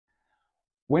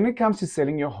When it comes to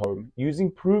selling your home, using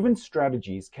proven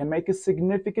strategies can make a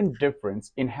significant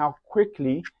difference in how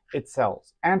quickly it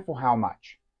sells and for how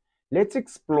much. Let's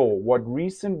explore what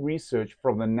recent research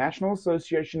from the National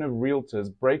Association of Realtors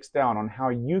breaks down on how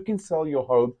you can sell your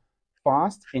home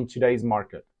fast in today's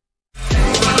market.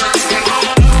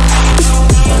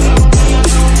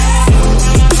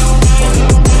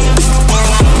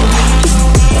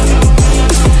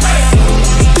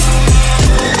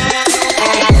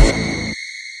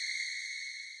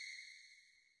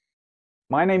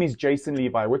 My name is Jason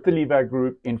Levi with the Levi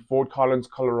Group in Fort Collins,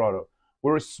 Colorado.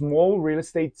 We're a small real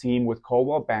estate team with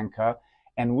Coldwell Banker,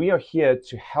 and we are here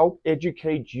to help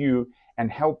educate you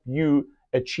and help you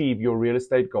achieve your real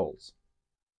estate goals.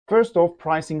 First off,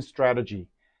 pricing strategy.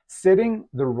 Setting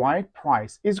the right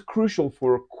price is crucial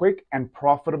for a quick and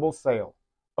profitable sale.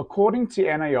 According to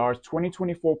NAR's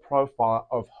 2024 profile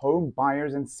of home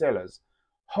buyers and sellers,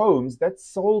 homes that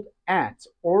sold at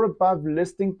or above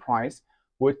listing price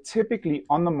were typically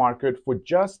on the market for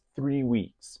just 3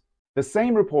 weeks. The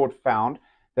same report found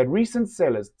that recent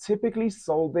sellers typically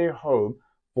sold their home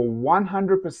for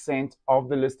 100% of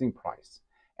the listing price,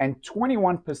 and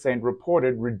 21%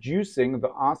 reported reducing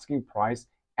the asking price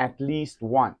at least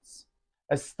once.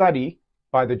 A study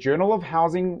by the Journal of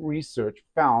Housing Research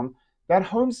found that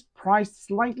homes priced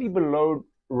slightly below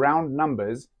round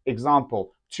numbers,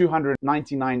 example,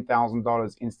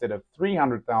 $299,000 instead of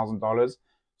 $300,000,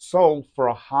 sold for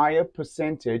a higher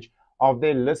percentage of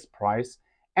their list price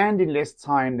and in less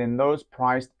time than those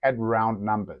priced at round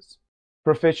numbers.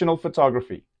 Professional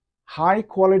photography. High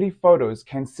quality photos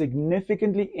can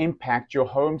significantly impact your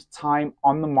home's time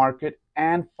on the market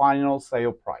and final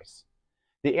sale price.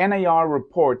 The NAR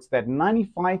reports that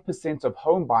 95% of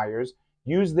home buyers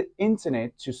use the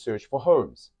internet to search for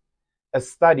homes. A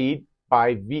study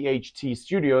by VHT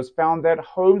Studios found that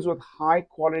homes with high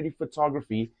quality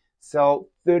photography sell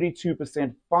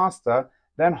 32% faster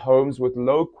than homes with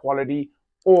low quality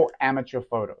or amateur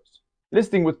photos.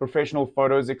 Listing with professional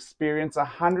photos experience a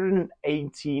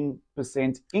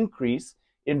 118% increase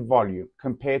in volume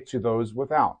compared to those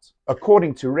without.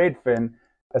 According to Redfin,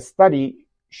 a study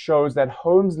shows that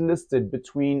homes listed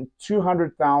between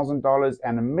 $200,000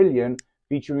 and $1 million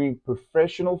featuring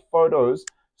professional photos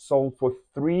sold for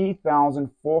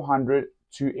 $3,400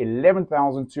 to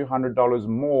 $11,200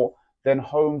 more than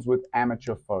homes with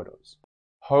amateur photos.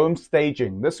 Home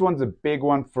staging. This one's a big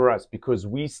one for us because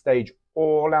we stage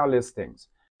all our listings.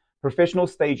 Professional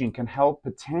staging can help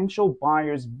potential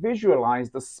buyers visualize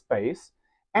the space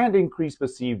and increase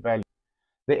perceived value.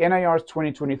 The NAR's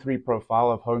 2023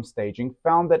 profile of home staging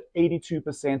found that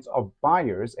 82% of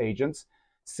buyers agents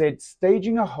said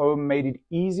staging a home made it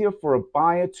easier for a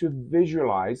buyer to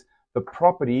visualize the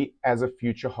property as a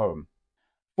future home.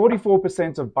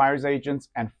 44% of buyers agents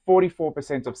and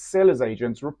 44% of sellers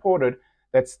agents reported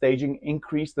that staging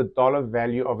increased the dollar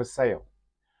value of a sale.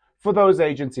 For those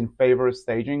agents in favor of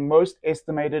staging, most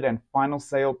estimated and final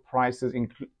sale prices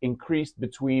increased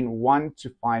between 1 to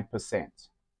 5%.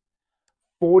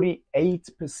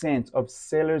 48% of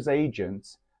sellers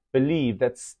agents believe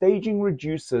that staging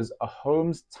reduces a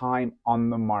home's time on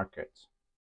the market.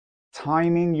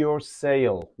 Timing your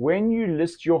sale. When you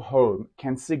list your home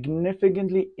can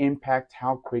significantly impact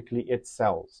how quickly it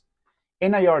sells.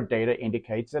 NAR data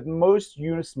indicates that most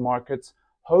U.S. markets,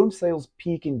 home sales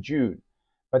peak in June,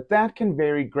 but that can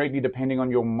vary greatly depending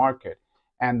on your market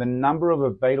and the number of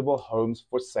available homes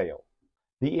for sale.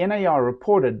 The NAR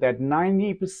reported that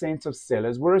 90% of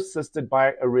sellers were assisted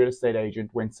by a real estate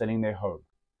agent when selling their home.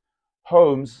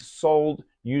 Homes sold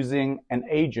using an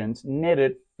agent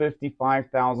netted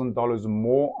 $55,000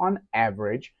 more on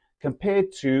average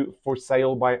compared to for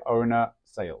sale by owner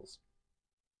sales.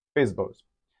 FSBOs.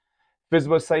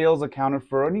 FSBO sales accounted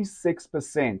for only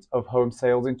 6% of home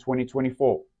sales in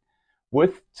 2024,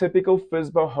 with typical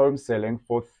FSBO home selling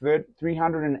for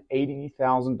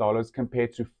 $380,000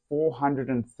 compared to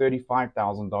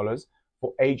 $435,000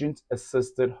 for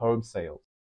agent-assisted home sales.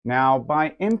 Now,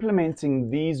 by implementing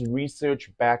these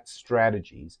research-backed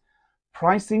strategies,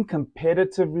 pricing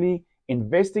competitively,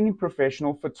 investing in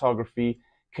professional photography,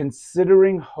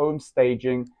 considering home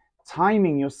staging,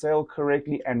 timing your sale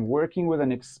correctly, and working with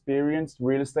an experienced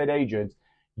real estate agent,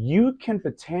 you can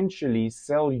potentially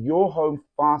sell your home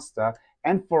faster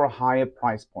and for a higher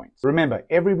price point. Remember,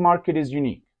 every market is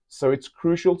unique, so it's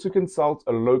crucial to consult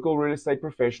a local real estate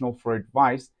professional for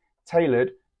advice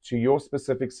tailored to your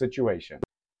specific situation.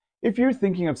 If you're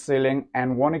thinking of selling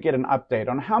and want to get an update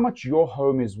on how much your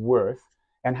home is worth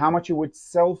and how much it would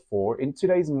sell for in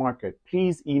today's market,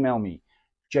 please email me,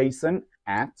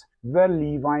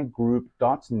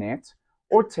 jason@thelevigroup.net,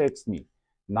 or text me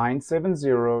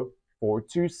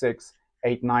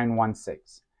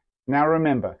 970-426-8916. Now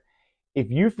remember, if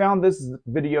you found this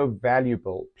video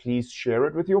valuable, please share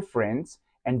it with your friends,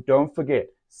 and don't forget,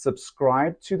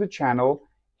 subscribe to the channel,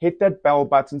 hit that bell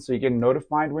button so you get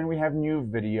notified when we have new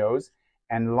videos,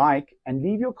 and like and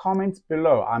leave your comments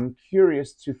below. I'm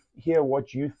curious to hear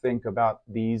what you think about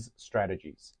these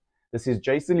strategies. This is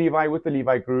Jason Levi with the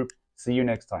Levi Group. See you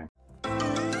next time.